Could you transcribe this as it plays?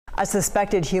A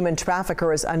suspected human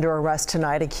trafficker is under arrest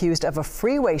tonight, accused of a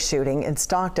freeway shooting in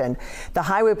Stockton. The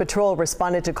Highway Patrol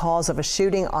responded to calls of a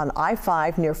shooting on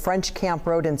I-5 near French Camp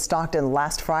Road in Stockton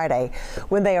last Friday.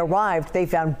 When they arrived, they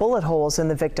found bullet holes in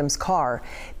the victim's car.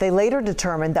 They later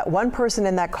determined that one person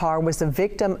in that car was a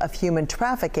victim of human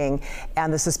trafficking,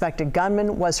 and the suspected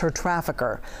gunman was her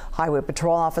trafficker. Highway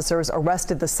Patrol officers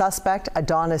arrested the suspect,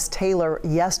 Adonis Taylor,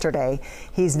 yesterday.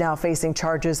 He's now facing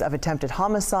charges of attempted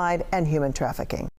homicide and human trafficking.